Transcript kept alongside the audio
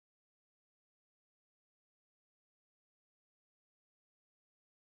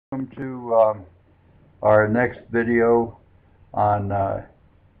Welcome to our next video on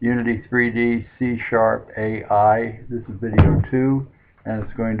Unity 3D C# AI. This is video 2, and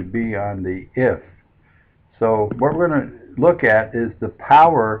it's going to be on the if. So what we're going to look at is the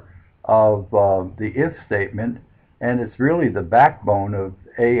power of the if statement, and it's really the backbone of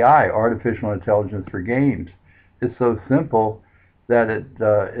AI, artificial intelligence for games. It's so simple that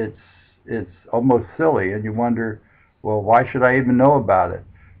it's almost silly, and you wonder, well, why should I even know about it?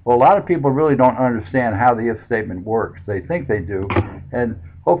 Well, a lot of people really don't understand how the if statement works. They think they do, and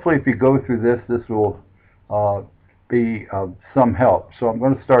hopefully if you go through this, this will be of some help. So I'm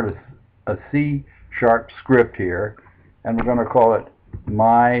going to start a C# script here, and we're going to call it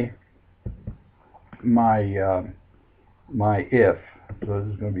my if. So this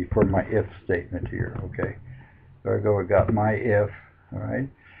is going to be for my if statement here, okay? So I got my if, all right?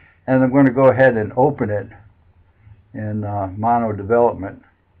 And I'm going to go ahead and open it in Mono Development.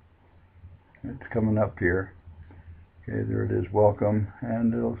 It's coming up here. Okay, there it is, welcome,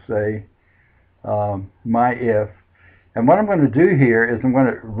 and it'll say my if. And what I'm going to do here is I'm going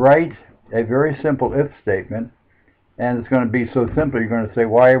to write a very simple if statement, and it's going to be so simple you're going to say,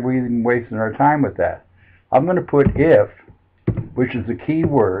 why are we even wasting our time with that? I'm going to put if, which is a key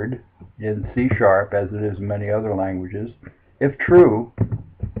word in C# as it is in many other languages. If true,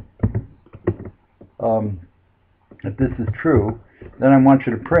 if this is true, then I want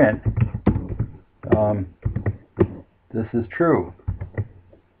you to print this is true.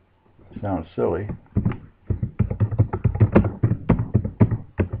 Sounds silly.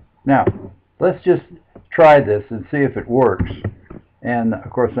 Now, let's just try this and see if it works. And of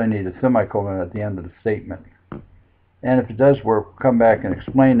course I need a semicolon at the end of the statement. And if it does work, come back and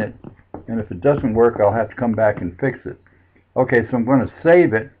explain it. And if it doesn't work, I'll have to come back and fix it. Okay, so I'm going to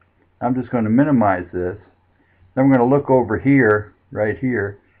save it. I'm just going to minimize this. Then I'm going to look over here, right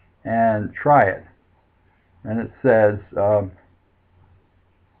here, and try it. And it says, oh,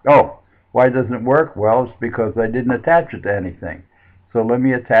 why doesn't it work? Well, it's because I didn't attach it to anything. So let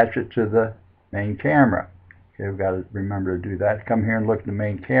me attach it to the main camera. Okay, we've got to remember to do that. Come here and look at the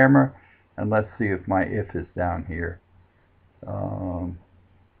main camera, and let's see if my if is down here.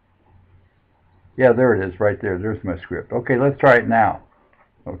 Yeah, there it is, right there. There's my script. Okay, let's try it now.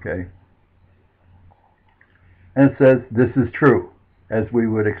 Okay. And it says, this is true, as we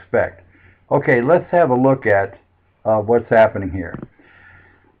would expect. Okay, let's have a look at what's happening here.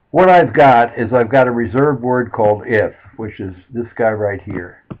 What I've got is I've got a reserved word called if, which is this guy right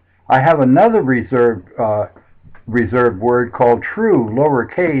here. I have another reserved word called true,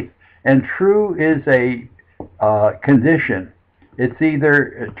 lowercase, and true is a condition. It's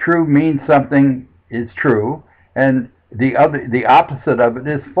either true means something is true, and the opposite of it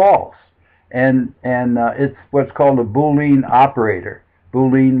is false. And it's what's called a Boolean operator.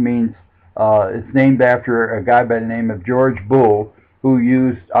 Boolean means it's named after a guy by the name of George Boole, who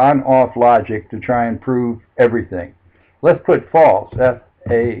used on-off logic to try and prove everything. Let's put false, F-A-L-S-E.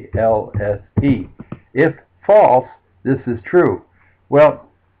 If false, this is true.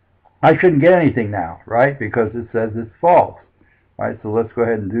 Well, I shouldn't get anything now, right? Because it says it's false. All right, so let's go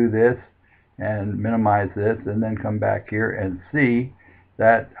ahead and do this and minimize this and then come back here and see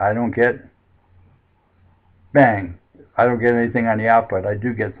that I don't get, bang, I don't get anything on the output. I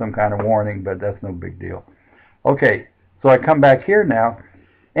do get some kind of warning, but that's no big deal. Okay, so I come back here now,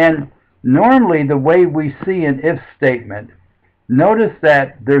 and normally the way we see an if statement, notice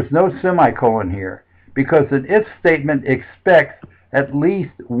that there's no semicolon here, because an if statement expects at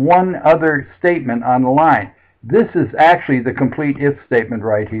least one other statement on the line. This is actually the complete if statement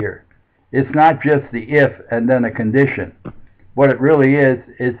right here. It's not just the if and then a condition. What it really is,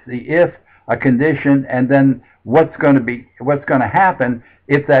 it's the if, a condition, and then what's going to happen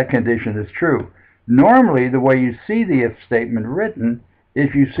if that condition is true. Normally, the way you see the if statement written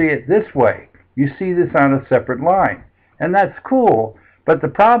is you see it this way. You see this on a separate line. And that's cool, but the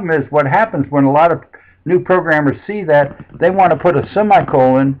problem is what happens when a lot of new programmers see that, they want to put a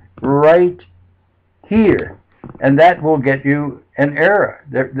semicolon right here. And that will get you an error.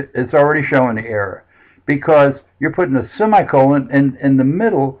 It's already showing the error, because you're putting a semicolon in the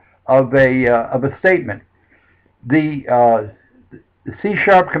middle of a statement. The C#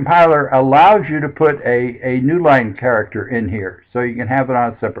 compiler allows you to put a new line character in here, so you can have it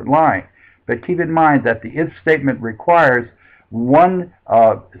on a separate line. But keep in mind that the if statement requires one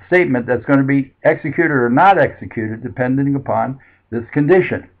statement that's going to be executed or not executed depending upon this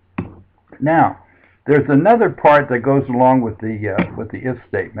condition. Now, there's another part that goes along with the if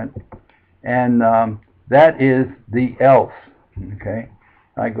statement, and that is the else. Okay,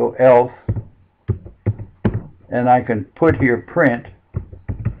 I go else, and I can put here print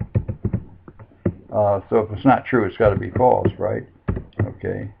So if it's not true, it's got to be false, right?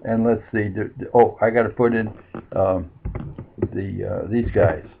 Okay, and let's see. Oh, I got to put in these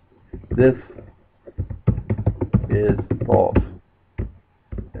guys. This is false.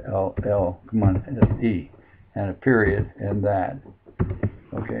 Come on, it's E, and a period, and that.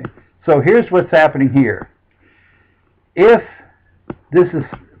 Okay, so here's what's happening here. If this is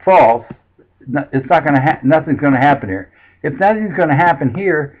false, it's not going to nothing's going to happen here. If nothing's going to happen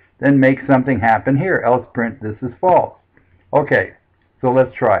here, then make something happen here. Else print this is false. Okay, so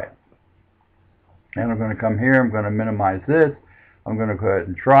let's try it. And I'm going to come here. I'm going to minimize this. I'm going to go ahead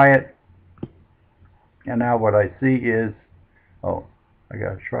and try it. And now what I see is, oh, I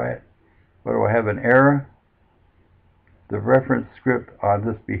got to try it. What do I have? An error. The reference script on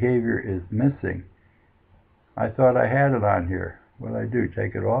this behavior is missing. I thought I had it on here. What did I do?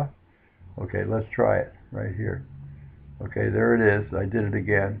 Take it off? Okay, let's try it right here. Okay, there it is. I did it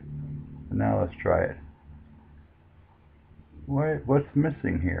again. And now let's try it. What's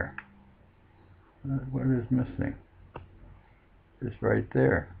missing here? What is missing? It's right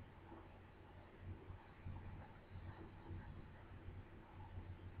there.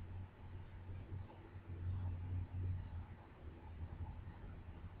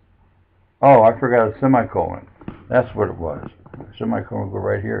 Oh, I forgot a semicolon. That's what it was. A semicolon will go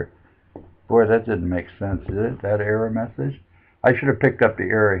right here. Boy, that didn't make sense, did it? That error message? I should have picked up the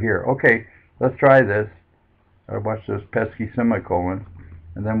error here. Okay, let's try this. I watch those pesky semicolons,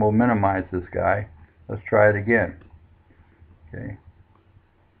 and then we'll minimize this guy. Let's try it again. Okay.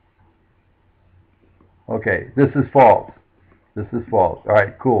 Okay, this is false. This is false. All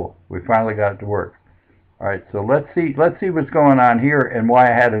right, cool. We finally got it to work. All right, so let's see what's going on here and why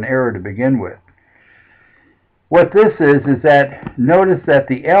I had an error to begin with. What this is that notice that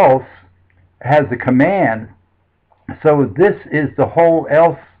the else has a command. So this is the whole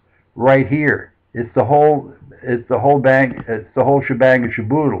else right here. It's the whole shebang and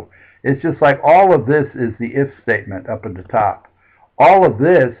shaboodle. It's just like all of this is the if statement up at the top. All of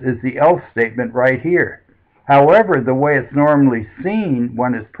this is the else statement right here. However, the way it's normally seen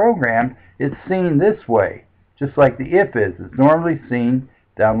when it's programmed, it's seen this way, just like the if is. It's normally seen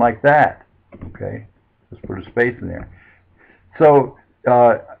down like that. Okay, let's put a space in there. So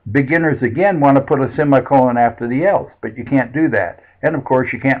beginners again want to put a semicolon after the else, but you can't do that. And of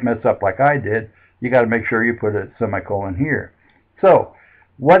course, you can't mess up like I did. You got to make sure you put a semicolon here. So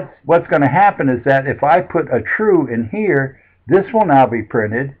what's going to happen is that if I put a true in here, this will now be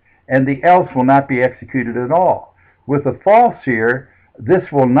printed, and the else will not be executed at all. With a false here,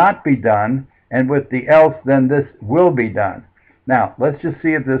 this will not be done, and with the else, then this will be done. Now, let's just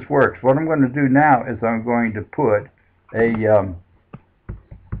see if this works. What I'm going to do now is I'm going to put a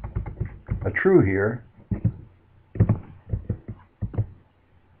true here.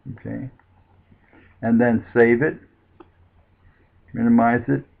 Okay. And then save it. Minimize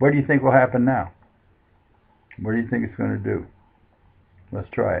it. What do you think will happen now? What do you think it's going to do? Let's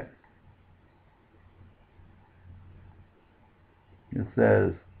try it. It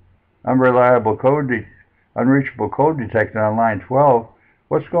says, unreachable code detected on line 12.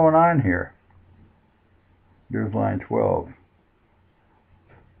 What's going on here? Here's line 12.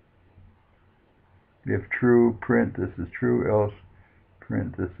 If true, print this is true, else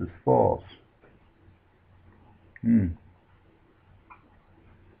print this is false.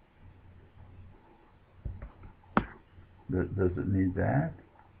 Does it need that?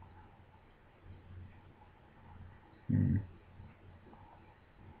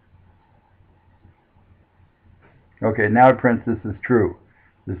 Okay, now it prints this is true.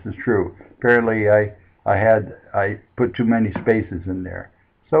 This is true. Apparently I put too many spaces in there.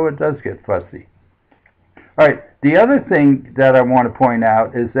 So it does get fussy. All right, the other thing that I want to point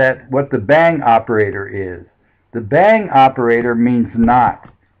out is that what the bang operator is. The bang operator means not.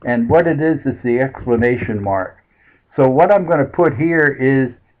 And what it is the exclamation mark. So what I'm going to put here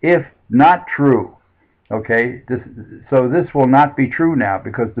is if not true. Okay, so this will not be true now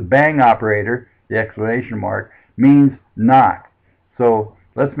because the bang operator, the exclamation mark, means not. So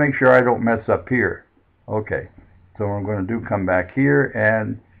let's make sure I don't mess up here. Okay, so what I'm going to do, come back here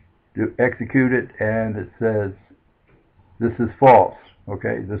and execute it, and it says this is false.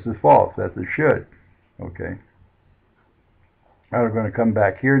 Okay, this is false. That's it should. Okay. Now we're going to come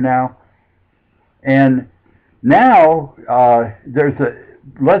back here now, and now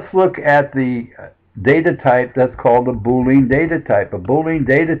let's look at the data type that's called a Boolean data type. A Boolean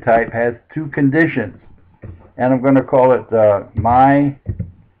data type has two conditions, and I'm going to call it my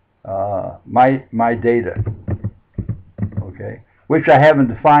data. Okay, which I haven't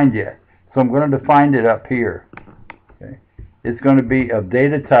defined yet, so I'm going to define it up here. Okay, it's going to be of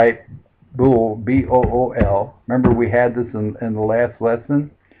data type bool, B-O-O-L. Remember we had this in the last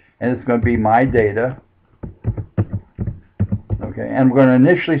lesson, and it's going to be my data. Okay, and we're going to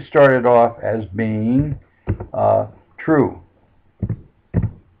initially start it off as being true.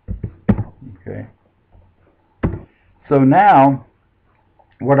 Okay. So now,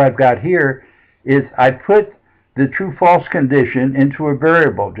 what I've got here is I put the true-false condition into a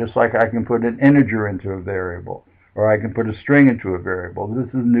variable, just like I can put an integer into a variable, or I can put a string into a variable. This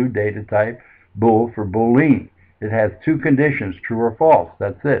is a new data type, bool for boolean. It has two conditions, true or false.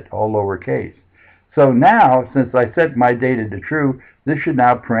 That's it, all lowercase. So now, since I set my data to true, this should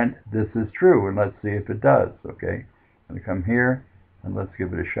now print this is true, and let's see if it does. Okay, I'm going to come here, and let's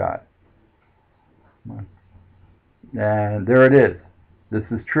give it a shot. And there it is. This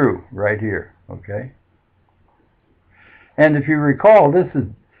is true right here. Okay. And if you recall, this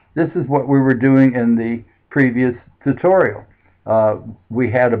is what we were doing in the previous tutorial.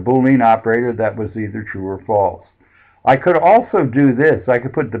 We had a Boolean operator that was either true or false. I could also do this. I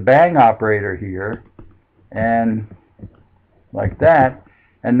could put the bang operator here, and like that,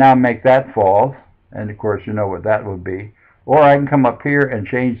 and now make that false. And of course, you know what that would be. Or I can come up here and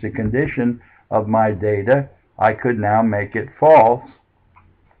change the condition of my data. I could now make it false,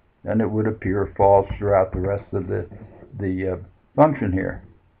 and it would appear false throughout the rest of the function here.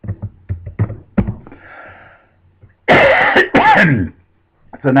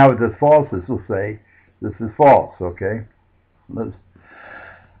 So now with this false, this will say this is false. Okay, let's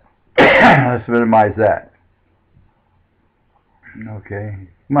let's minimize that. Okay,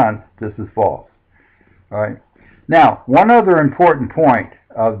 come on, this is false. All right. Now, one other important point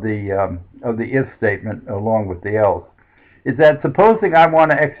of the if statement, along with the else, is that supposing I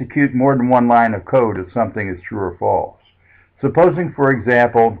want to execute more than one line of code if something is true or false. Supposing, for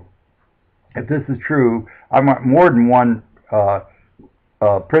example, if this is true, I want more than one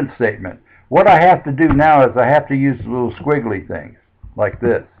print statement. What I have to do now is I have to use little squiggly things, like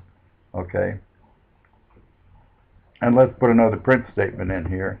this. Okay? And let's put another print statement in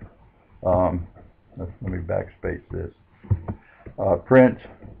here. Let me backspace this. Print.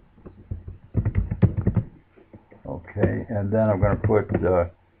 Okay, and then I'm going to put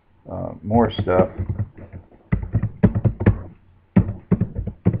more stuff.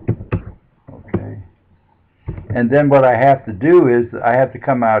 Okay. And then what I have to do is I have to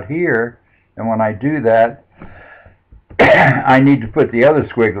come out here, and when I do that, I need to put the other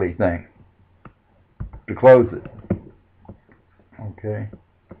squiggly thing to close it. Okay.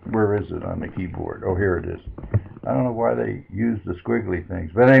 Where is it on the keyboard? Oh, here it is. I don't know why they use the squiggly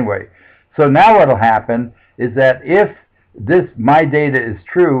things. But anyway, so now what will happen is that if my data is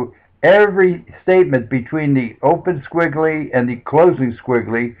true, every statement between the open squiggly and the closing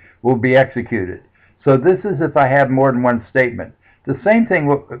squiggly will be executed. So this is if I have more than one statement. The same thing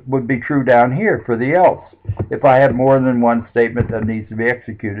would be true down here for the else. If I have more than one statement that needs to be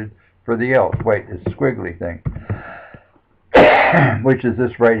executed for the else. Wait, it's a squiggly thing. Which is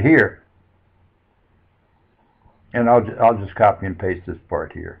this right here. And I'll just copy and paste this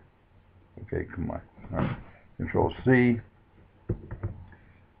part here. Okay, come on. All right. Control C.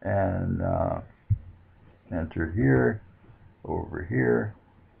 And enter here. Over here.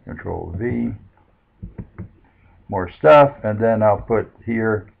 Control V. More stuff. And then I'll put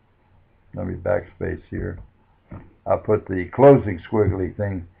here. Let me backspace here. I'll put the closing squiggly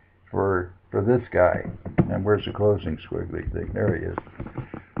thing for this guy. And where's the closing squiggly thing? There he is.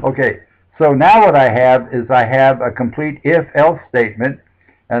 Okay, so now what I have is I have a complete if-else statement,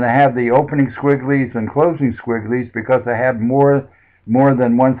 and I have the opening squigglies and closing squigglies because I have more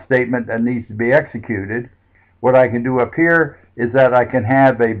than one statement that needs to be executed. What I can do up here is that I can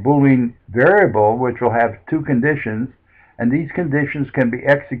have a Boolean variable which will have two conditions, and these conditions can be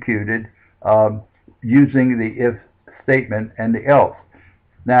executed using the if statement and the else.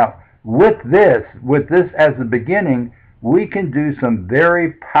 Now, with this as the beginning, we can do some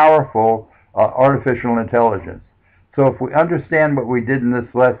very powerful artificial intelligence. So if we understand what we did in this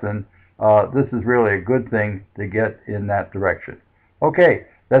lesson, this is really a good thing to get in that direction. Okay,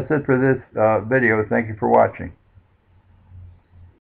 that's it for this video. Thank you for watching.